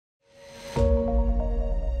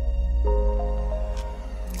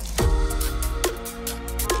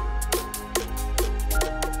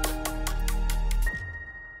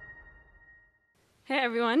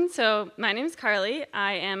everyone. So my name is Carly.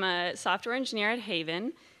 I am a software engineer at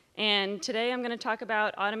Haven, and today I'm going to talk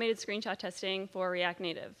about automated screenshot testing for React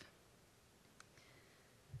Native.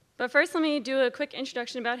 But first, let me do a quick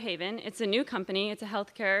introduction about Haven. It's a new company. It's a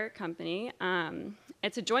healthcare company.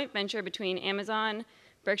 It's a joint venture between Amazon,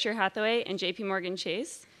 Berkshire Hathaway, and JP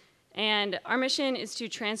Chase. And our mission is to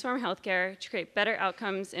transform healthcare to create better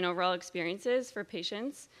outcomes and overall experiences for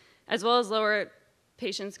patients, as well as lower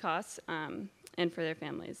patients' costs and for their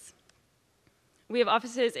families. We have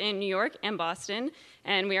offices in New York and Boston,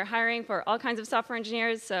 and we are hiring for all kinds of software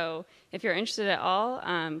engineers, so if you're interested at all,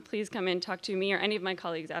 please come and talk to me or any of my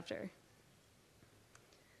colleagues after.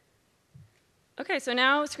 Okay, so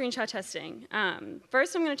now screenshot testing.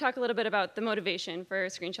 First, I'm going to talk a little bit about the motivation for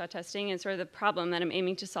screenshot testing and sort of the problem that I'm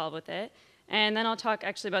aiming to solve with it, and then I'll talk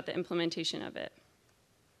actually about the implementation of it.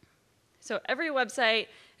 So every website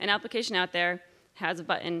and application out there has a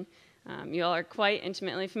button. You all are quite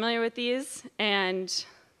intimately familiar with these, and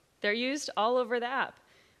they're used all over the app.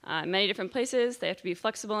 Many different places. They have to be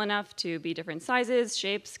flexible enough to be different sizes,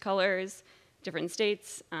 shapes, colors, different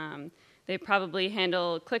states. They probably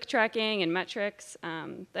handle click tracking and metrics.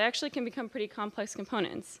 They actually can become pretty complex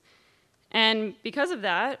components. And because of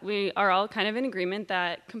that, we are all kind of in agreement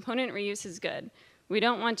that component reuse is good. We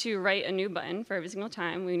don't want to write a new button for every single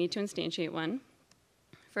time. We need to instantiate one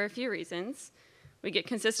for a few reasons. We get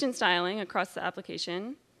consistent styling across the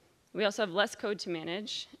application. We also have less code to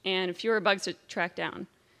manage and fewer bugs to track down.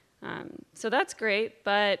 So that's great,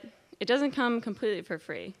 but it doesn't come completely for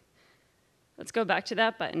free. Let's go back to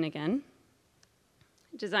that button again.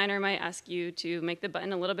 Designer might ask you to make the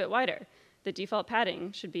button a little bit wider. The default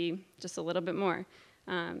padding should be just a little bit more.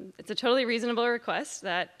 It's a totally reasonable request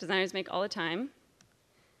that designers make all the time.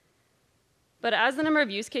 But as the number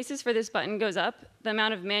of use cases for this button goes up, the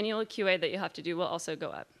amount of manual QA that you have to do will also go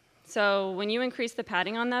up. So when you increase the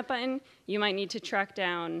padding on that button, you might need to track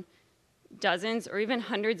down dozens or even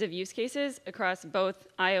hundreds of use cases across both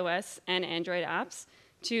iOS and Android apps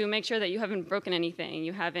to make sure that you haven't broken anything,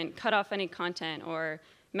 you haven't cut off any content, or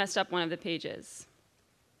messed up one of the pages.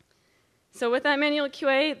 So with that manual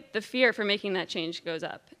QA, the fear for making that change goes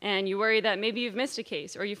up. And you worry that maybe you've missed a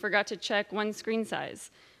case, or you forgot to check one screen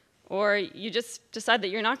size. Or you just decide that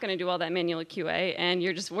you're not going to do all that manual QA, and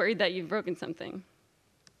you're just worried that you've broken something.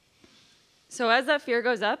 So as that fear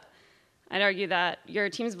goes up, I'd argue that your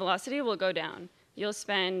team's velocity will go down. You'll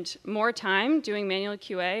spend more time doing manual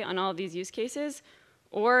QA on all of these use cases,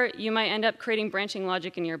 or you might end up creating branching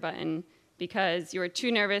logic in your button because you are too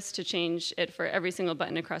nervous to change it for every single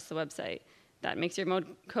button across the website. That makes your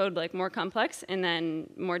code more complex and then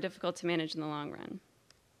more difficult to manage in the long run.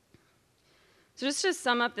 So just to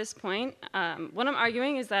sum up this point, what I'm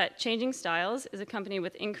arguing is that changing styles is accompanied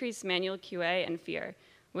with increased manual QA and fear,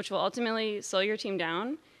 which will ultimately slow your team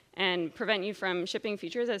down and prevent you from shipping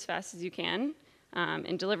features as fast as you can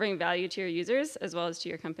and delivering value to your users as well as to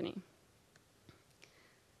your company.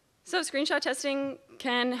 So screenshot testing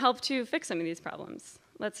can help to fix some of these problems.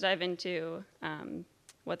 Let's dive into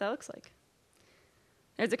what that looks like.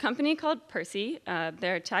 There's a company called Percy.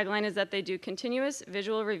 Their tagline is that they do continuous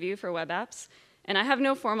visual review for web apps. And I have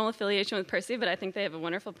no formal affiliation with Percy, but I think they have a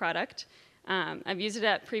wonderful product. I've used it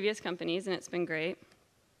at previous companies, and it's been great.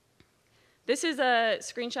 This is a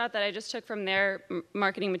screenshot that I just took from their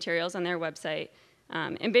marketing materials on their website.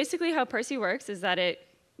 And basically how Percy works is that it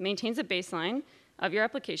maintains a baseline of your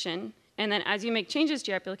application, and then as you make changes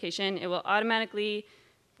to your application, it will automatically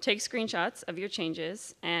take screenshots of your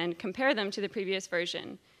changes and compare them to the previous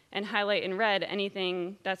version and highlight in red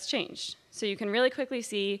anything that's changed. So you can really quickly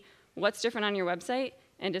see what's different on your website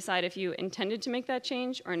and decide if you intended to make that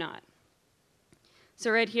change or not. So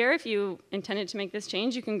right here, if you intended to make this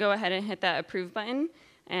change, you can go ahead and hit that approve button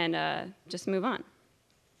and just move on.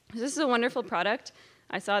 So this is a wonderful product.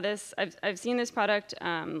 I saw this, I've seen this product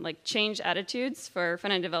change attitudes for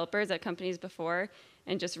front-end developers at companies before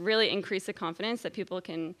and just really increase the confidence that people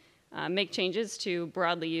can make changes to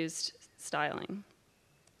broadly used styling.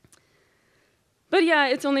 But yeah,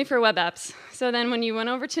 it's only for web apps. So then when you went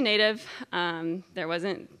over to native, there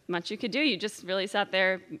wasn't much you could do. You just really sat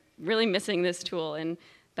there really missing this tool and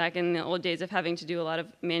back in the old days of having to do a lot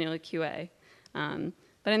of manual QA.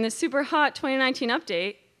 But in this super hot 2019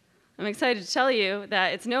 update, I'm excited to tell you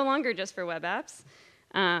that it's no longer just for web apps.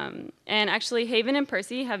 And actually, Haven and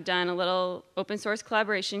Percy have done a little open source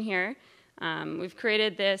collaboration here. We've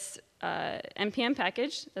created this NPM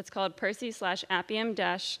package that's called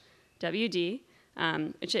Percy/Appium-WD,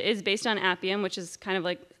 which is based on Appium, which is kind of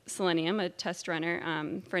like Selenium, a test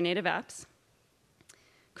runner for native apps.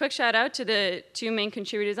 Quick shout out to the two main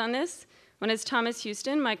contributors on this. One is Thomas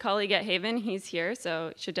Houston, my colleague at Haven. He's here, so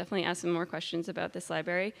you should definitely ask him more questions about this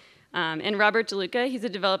library. And Robert DeLuca, he's a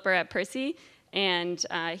developer at Percy, and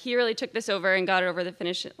he really took this over and got it over the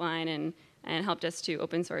finish line and helped us to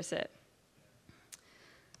open source it.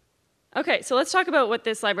 Okay, so let's talk about what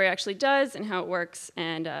this library actually does and how it works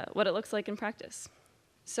and what it looks like in practice.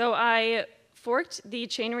 So I forked the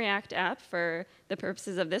Chain React app for the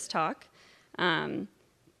purposes of this talk.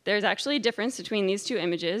 There's actually a difference between these two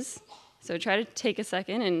images. So try to take a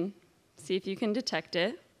second and see if you can detect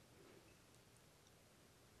it.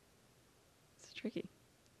 It's tricky.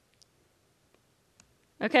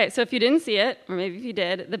 Okay, so if you didn't see it, or maybe if you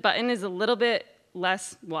did, the button is a little bit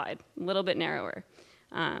less wide, a little bit narrower.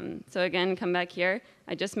 So again, come back here.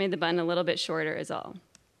 I just made the button a little bit shorter is all.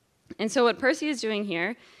 And so what Percy is doing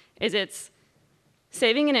here is it's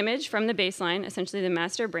saving an image from the baseline, essentially the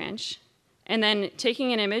master branch, and then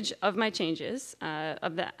taking an image of my changes,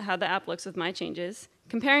 of how the app looks with my changes,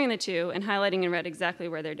 comparing the two, and highlighting in red exactly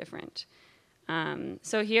where they're different.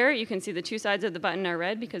 So here you can see the two sides of the button are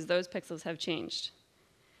red because those pixels have changed.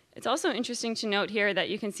 It's also interesting to note here that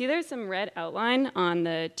you can see there's some red outline on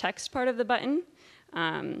the text part of the button.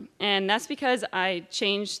 And that's because I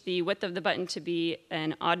changed the width of the button to be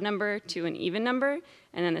an odd number to an even number,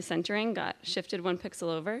 and then the centering got shifted 1 pixel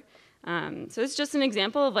over. So it's just an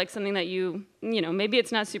example of like something that you know, maybe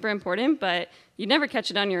it's not super important, but you'd never catch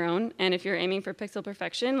it on your own. And if you're aiming for pixel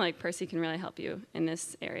perfection, like Percy can really help you in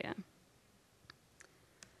this area.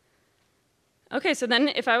 Okay, so then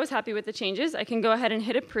if I was happy with the changes, I can go ahead and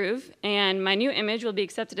hit approve, and my new image will be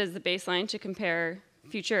accepted as the baseline to compare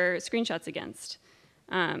future screenshots against.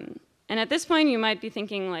 And at this point, you might be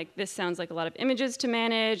thinking, like, this sounds like a lot of images to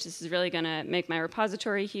manage. This is really going to make my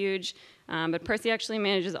repository huge. But Percy actually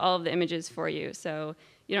manages all of the images for you. So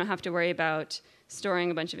you don't have to worry about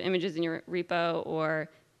storing a bunch of images in your repo or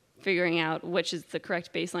figuring out which is the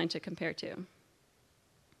correct baseline to compare to.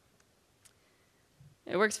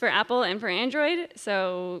 It works for Apple and for Android.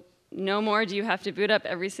 So no more do you have to boot up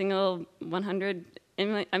every single 100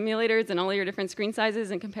 emulators and all your different screen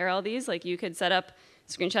sizes and compare all these. Like, you could set up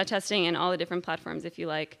screenshot testing in all the different platforms if you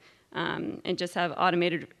like, and just have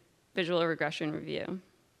automated visual regression review.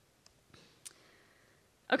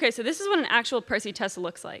 Okay, so this is what an actual Percy test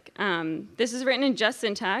looks like. This is written in just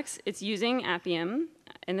syntax. It's using Appium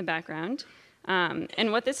in the background.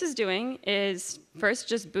 And what this is doing is first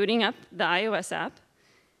just booting up the iOS app.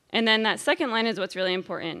 And then that second line is what's really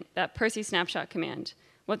important, that Percy snapshot command.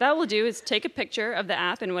 What that will do is take a picture of the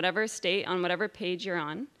app in whatever state on whatever page you're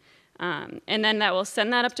on. And then that will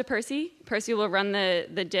send that up to Percy. Percy will run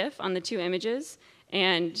the diff on the two images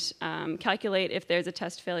and calculate if there's a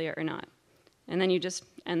test failure or not. And then you just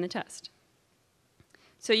end the test.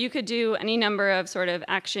 So you could do any number of sort of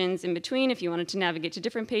actions in between if you wanted to navigate to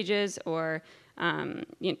different pages, or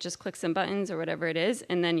just click some buttons or whatever it is,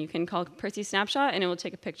 and then you can call Percy snapshot and it will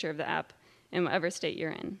take a picture of the app in whatever state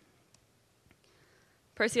you're in.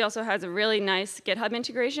 Percy also has a really nice GitHub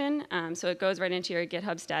integration, so it goes right into your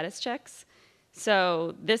GitHub status checks.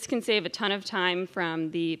 So this can save a ton of time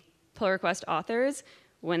from the pull request authors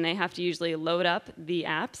when they have to usually load up the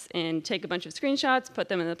apps and take a bunch of screenshots, put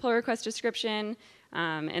them in the pull request description,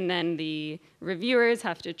 and then the reviewers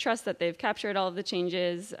have to trust that they've captured all of the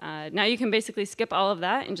changes. Now you can basically skip all of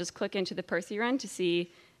that and just click into the Percy run to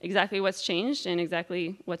see exactly what's changed and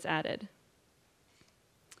exactly what's added.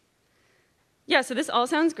 Yeah, so this all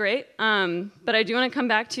sounds great, but I do want to come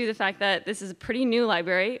back to the fact that this is a pretty new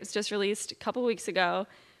library. It was just released a couple weeks ago,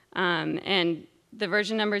 and the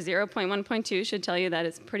version number 0.1.2 should tell you that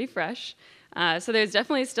it's pretty fresh. So there's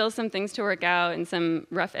definitely still some things to work out and some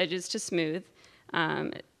rough edges to smooth.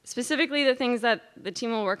 Specifically, the things that the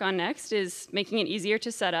team will work on next is making it easier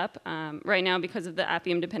to set up. Right now, because of the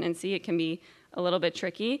Appium dependency, it can be a little bit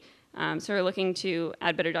tricky. So we're looking to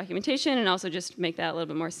add better documentation and also just make that a little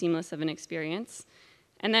bit more seamless of an experience.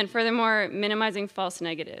 And then furthermore, minimizing false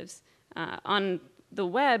negatives. On the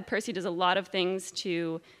web, Percy does a lot of things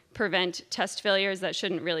to prevent test failures that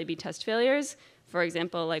shouldn't really be test failures. For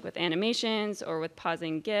example, like with animations or with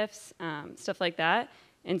pausing GIFs, stuff like that.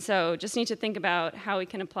 And so just need to think about how we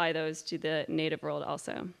can apply those to the native world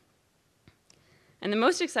also. And the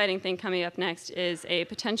most exciting thing coming up next is a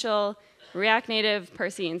potential React Native,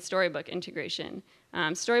 Percy, and Storybook integration.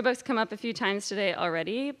 Storybook's come up a few times today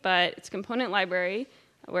already, but it's a component library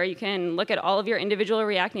where you can look at all of your individual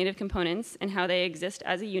React Native components and how they exist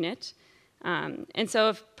as a unit. And so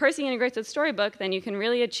if Percy integrates with Storybook, then you can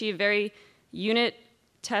really achieve very unit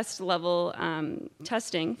test level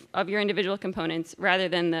testing of your individual components rather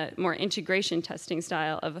than the more integration testing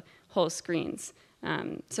style of whole screens.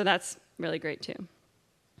 So that's really great too.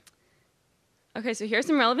 Okay, so here's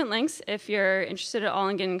some relevant links. If you're interested at all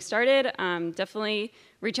in getting started, definitely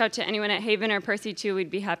reach out to anyone at Haven or Percy too. We'd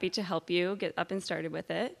be happy to help you get up and started with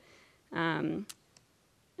it. And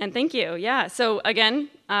thank you. Yeah, so again,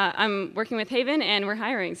 I'm working with Haven and we're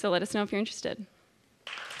hiring, so let us know if you're interested.